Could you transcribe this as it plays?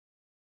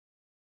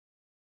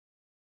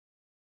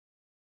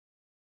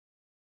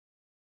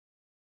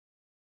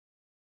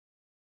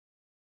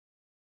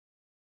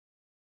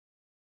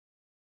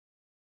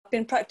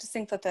been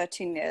practicing for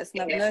 13 years,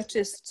 and I've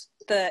noticed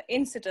the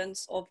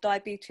incidence of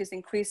diabetes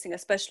increasing,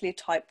 especially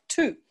type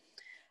 2.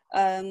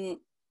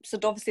 So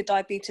obviously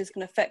diabetes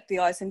can affect the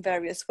eyes in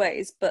various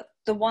ways, but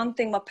the one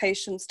thing my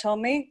patients tell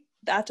me,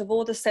 out of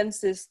all the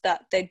senses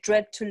that they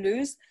dread to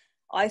lose,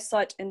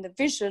 eyesight and the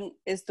vision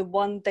is the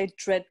one they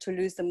dread to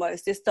lose the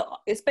most. It's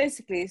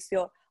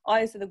your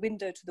eyes are the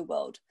window to the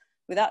world.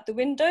 Without the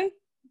window,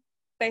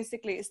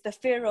 basically it's the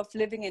fear of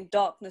living in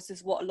darkness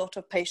is what a lot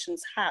of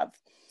patients have.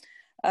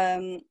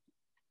 The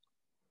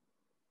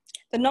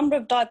number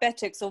of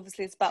diabetics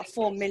obviously is about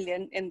 4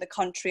 million in the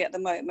country at the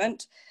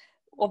moment.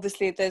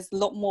 Obviously there's a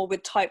lot more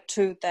with type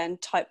 2 than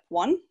type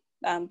 1.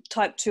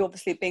 Type 2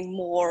 obviously being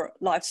more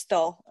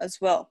lifestyle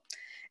as well.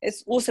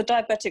 It's also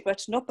diabetic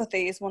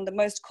retinopathy is one of the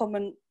most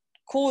common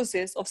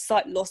causes of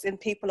sight loss in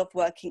people of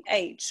working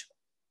age.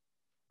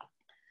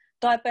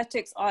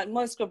 Diabetics are at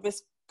most at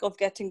risk of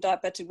getting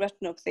diabetic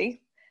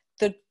retinopathy.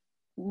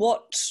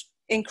 What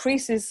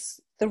increases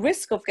the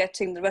risk of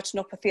getting the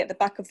retinopathy at the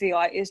back of the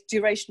eye is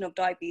duration of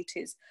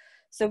diabetes.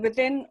 So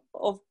within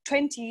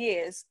 20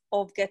 years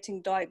of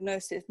getting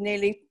diagnosis,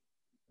 nearly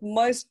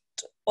most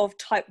of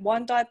type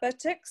 1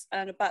 diabetics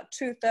and about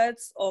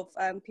 2/3 of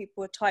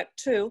people with type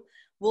 2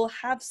 will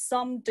have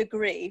some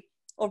degree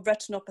of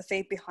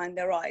retinopathy behind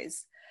their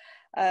eyes.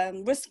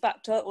 Risk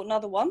factor, or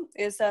another one,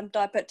 is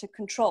diabetic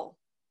control.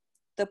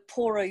 The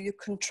poorer you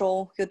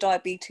control your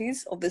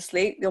diabetes,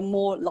 obviously, you're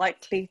more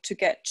likely to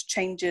get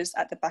changes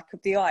at the back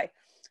of the eye.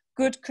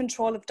 Good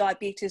control of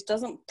diabetes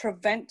doesn't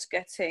prevent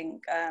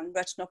getting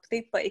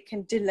retinopathy, but it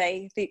can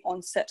delay the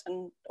onset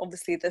and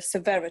obviously the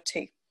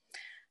severity.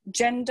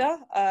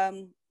 Gender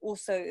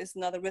also is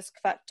another risk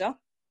factor.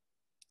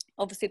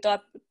 Obviously,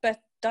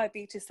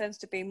 diabetes tends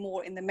to be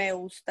more in the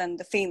males than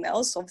the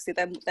females. Obviously,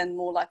 they're then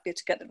more likely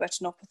to get the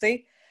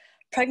retinopathy.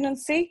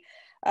 Pregnancy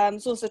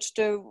is also to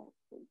do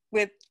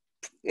with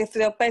if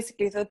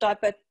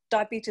the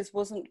diabetes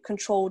wasn't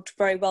controlled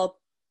very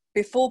well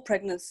before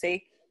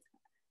pregnancy,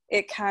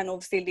 it can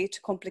obviously lead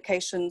to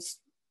complications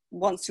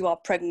once you are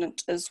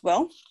pregnant as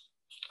well.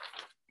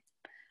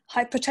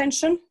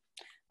 Hypertension.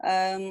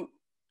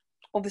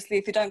 Obviously,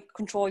 if you don't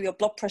control your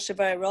blood pressure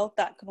very well,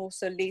 that can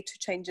also lead to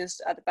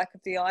changes at the back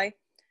of the eye.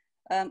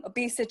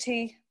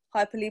 Obesity,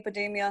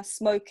 hyperlipidemia,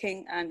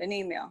 smoking, and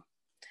anemia.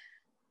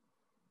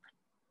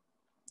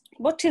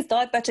 What is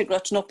diabetic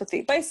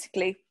retinopathy?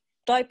 Basically,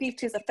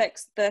 diabetes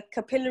affects the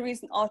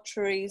capillaries and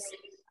arteries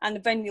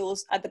and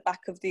venules at the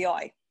back of the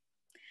eye.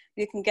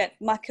 You can get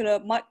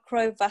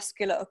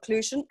microvascular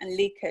occlusion and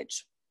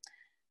leakage.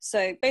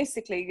 So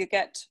basically, you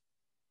get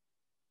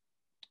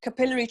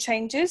capillary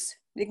changes.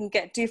 You can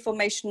get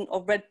deformation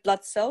of red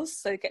blood cells,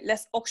 so you get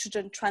less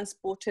oxygen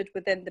transported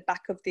within the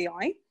back of the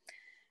eye.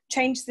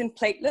 Changes in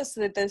platelets,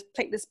 so that those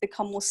platelets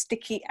become more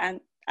sticky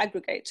and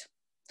aggregate.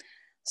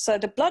 So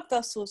the blood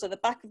vessels at the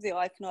back of the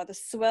eye can either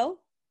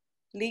swell,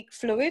 leak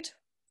fluid,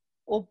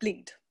 or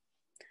bleed.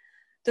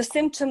 The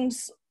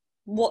symptoms,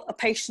 what a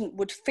patient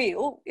would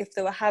feel if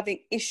they were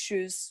having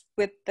issues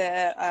with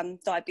their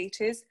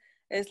diabetes,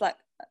 is like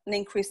an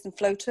increase in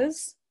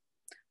floaters,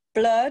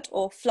 blurred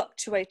or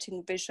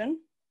fluctuating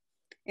vision,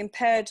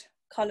 impaired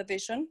color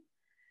vision,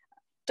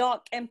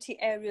 dark empty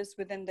areas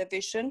within the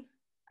vision,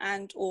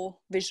 and or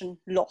vision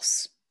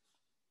loss.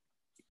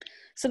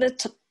 So there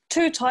are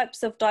two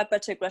types of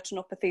diabetic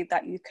retinopathy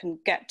that you can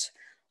get.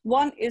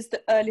 One is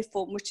the early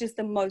form, which is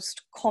the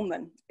most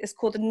common. It's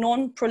called the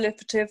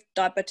non-proliferative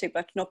diabetic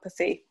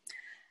retinopathy.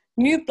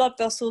 New blood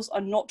vessels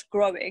are not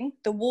growing.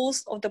 The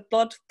walls of the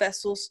blood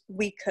vessels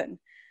weaken.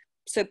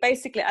 So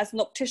basically, as an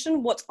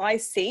optician, what I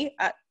see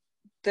at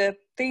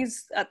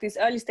these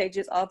early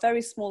stages are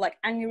very small, like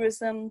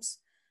aneurysms,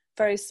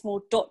 very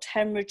small dot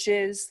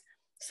hemorrhages.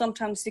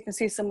 Sometimes you can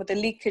see some of the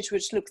leakage,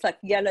 which looks like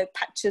yellow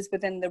patches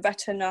within the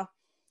retina,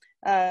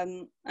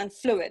 and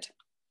fluid.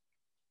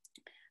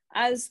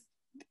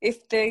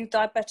 If the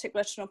diabetic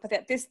retinopathy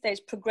at this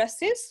stage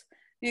progresses,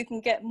 you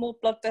can get more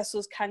blood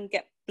vessels can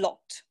get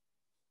blocked.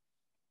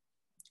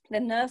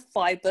 The nerve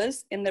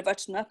fibers in the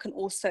retina can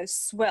also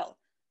swell,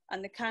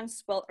 and they can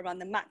swell around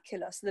the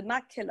macula. So the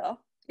macula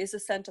is the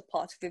center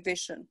part of your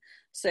vision.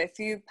 So if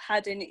you've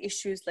had any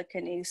issues like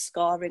any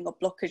scarring or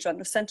blockage on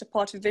the center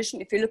part of your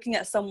vision, if you're looking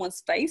at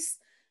someone's face,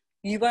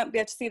 you won't be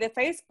able to see their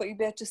face, but you'll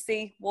be able to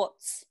see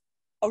what's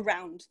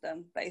around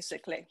them,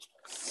 basically.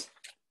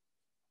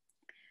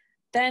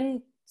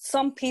 Then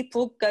some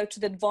people go to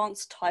the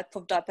advanced type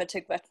of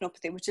diabetic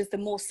retinopathy, which is the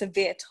more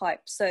severe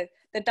type. So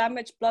the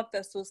damaged blood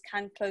vessels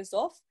can close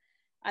off,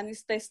 and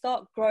they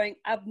start growing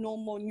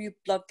abnormal new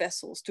blood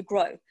vessels to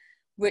grow,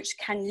 which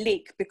can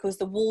leak because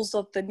the walls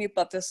of the new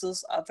blood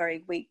vessels are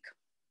very weak.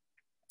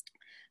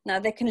 Now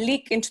they can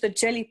leak into the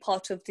jelly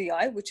part of the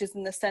eye, which is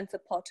in the center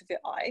part of your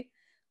eye,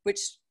 which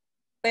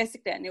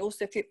basically, and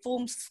also if it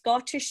forms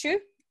scar tissue,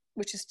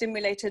 which is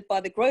stimulated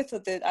by the growth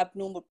of the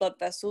abnormal blood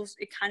vessels,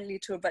 it can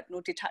lead to a retinal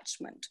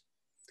detachment.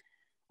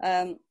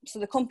 So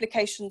the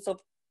complications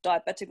of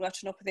diabetic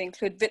retinopathy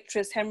include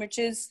vitreous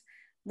hemorrhages,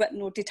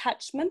 retinal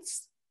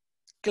detachments,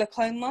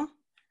 glaucoma,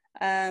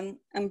 and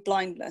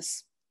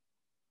blindness.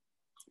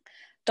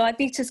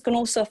 Diabetes can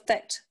also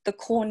affect the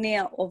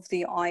cornea of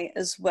the eye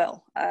as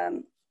well.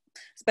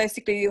 So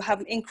basically you have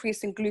an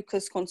increase in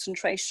glucose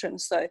concentration.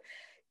 So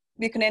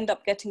you can end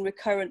up getting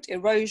recurrent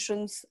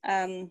erosions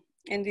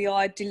in the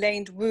eye,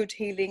 delayed wound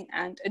healing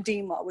and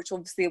edema, which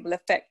obviously will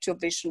affect your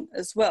vision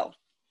as well.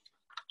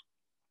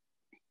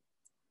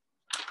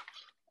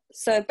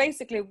 So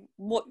basically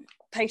what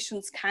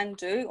patients can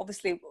do,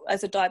 obviously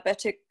as a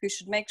diabetic, you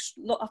should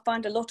I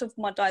find a lot of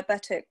my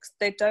diabetics,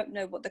 they don't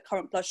know what the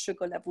current blood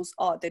sugar levels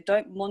are. They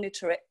don't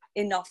monitor it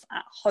enough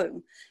at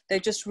home. They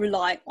just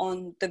rely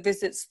on the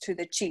visits to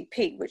the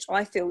GP, which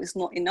I feel is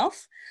not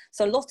enough.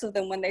 So a lot of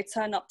them, when they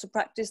turn up to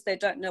practice, they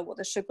don't know what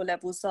the sugar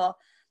levels are.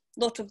 A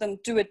lot of them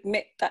do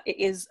admit that it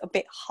is a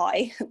bit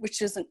high,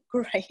 which isn't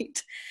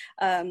great.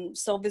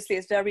 So obviously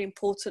it's very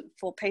important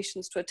for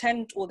patients to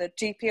attend all their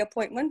GP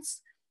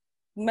appointments,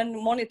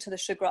 monitor the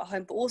sugar at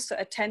home, but also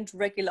attend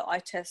regular eye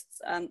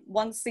tests.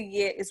 Once a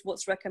year is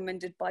what's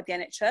recommended by the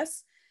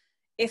NHS.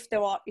 If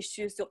there are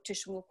issues, the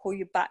optician will call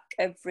you back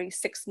every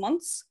 6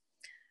 months.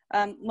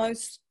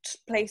 Most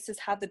places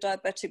have the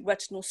diabetic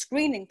retinal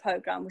screening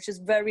program, which is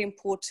very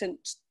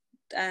important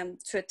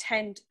to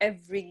attend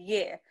every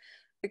year,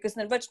 because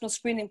in the retinal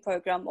screening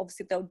program,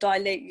 obviously they'll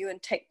dilate you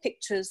and take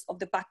pictures of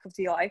the back of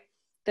the eye.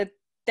 They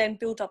then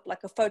build up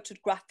like a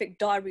photographic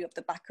diary of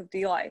the back of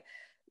the eye,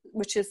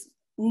 which is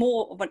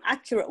more of an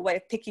accurate way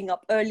of picking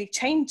up early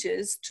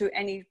changes to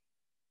anything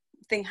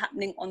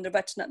happening on the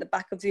retina at the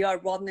back of the eye,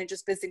 rather than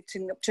just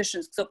visiting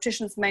opticians, because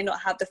opticians may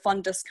not have the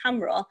fundus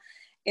camera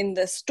in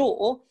the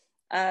store,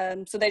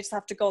 so they just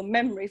have to go on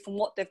memory from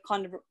what they've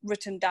kind of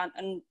written down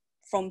and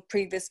from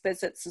previous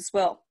visits as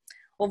well.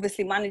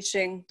 Obviously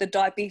managing the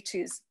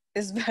diabetes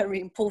is very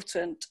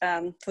important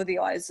for the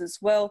eyes as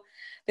well.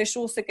 They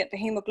should also get the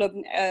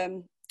hemoglobin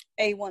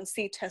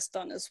A1C test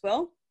done as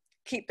well.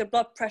 Keep the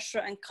blood pressure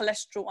and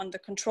cholesterol under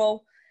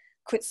control,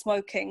 quit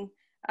smoking.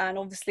 And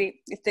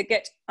obviously if they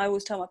get, I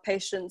always tell my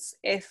patients,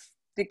 if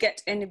they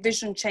get any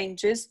vision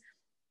changes,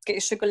 get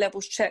your sugar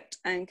levels checked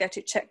and get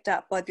it checked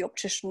out by the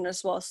optician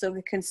as well, so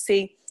we can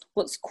see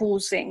what's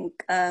causing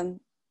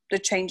the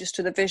changes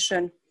to the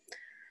vision.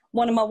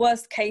 One of my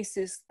worst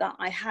cases that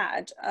I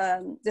had,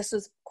 this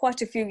was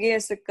quite a few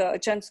years ago, a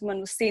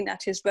gentleman was seen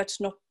at his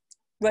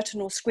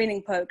retinal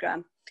screening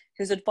program.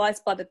 He was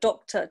advised by the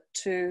doctor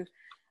to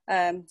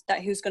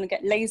that he was going to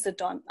get laser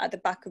done at the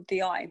back of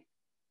the eye.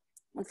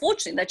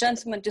 Unfortunately, the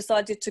gentleman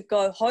decided to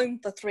go home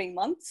for 3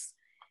 months.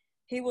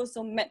 He was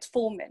on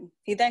metformin.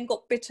 He then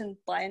got bitten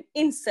by an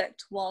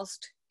insect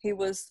whilst he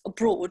was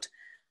abroad.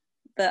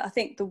 I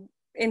think the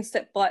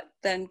insect bite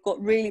then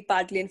got really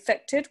badly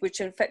infected,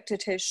 which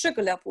infected his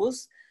sugar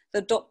levels.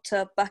 The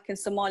doctor back in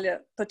Somalia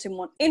put him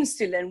on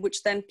insulin,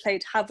 which then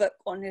played havoc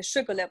on his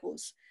sugar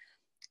levels.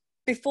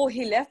 Before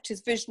he left,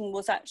 his vision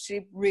was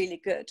actually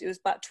really good. It was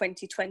about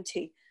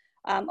 20/20.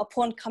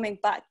 Upon coming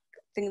back,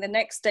 I think the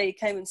next day he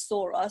came and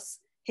saw us,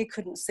 he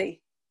couldn't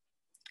see.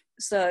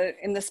 So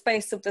in the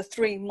space of the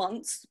 3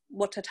 months,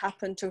 what had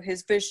happened to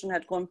his vision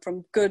had gone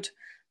from good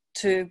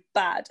to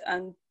bad.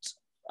 And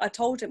I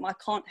told him, I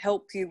can't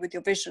help you with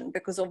your vision,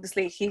 because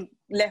obviously he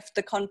left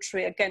the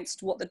country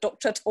against what the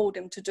doctor told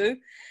him to do.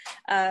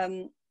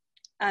 And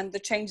the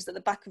changes at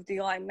the back of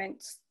the eye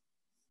meant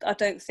I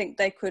don't think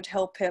they could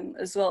help him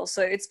as well.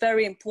 So it's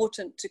very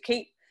important to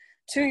keep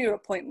to your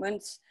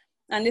appointments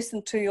and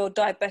listen to your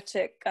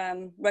diabetic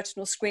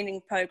retinal screening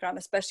program,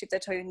 especially if they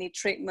tell you need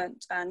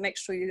treatment, and make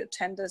sure you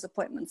attend those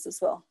appointments as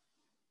well.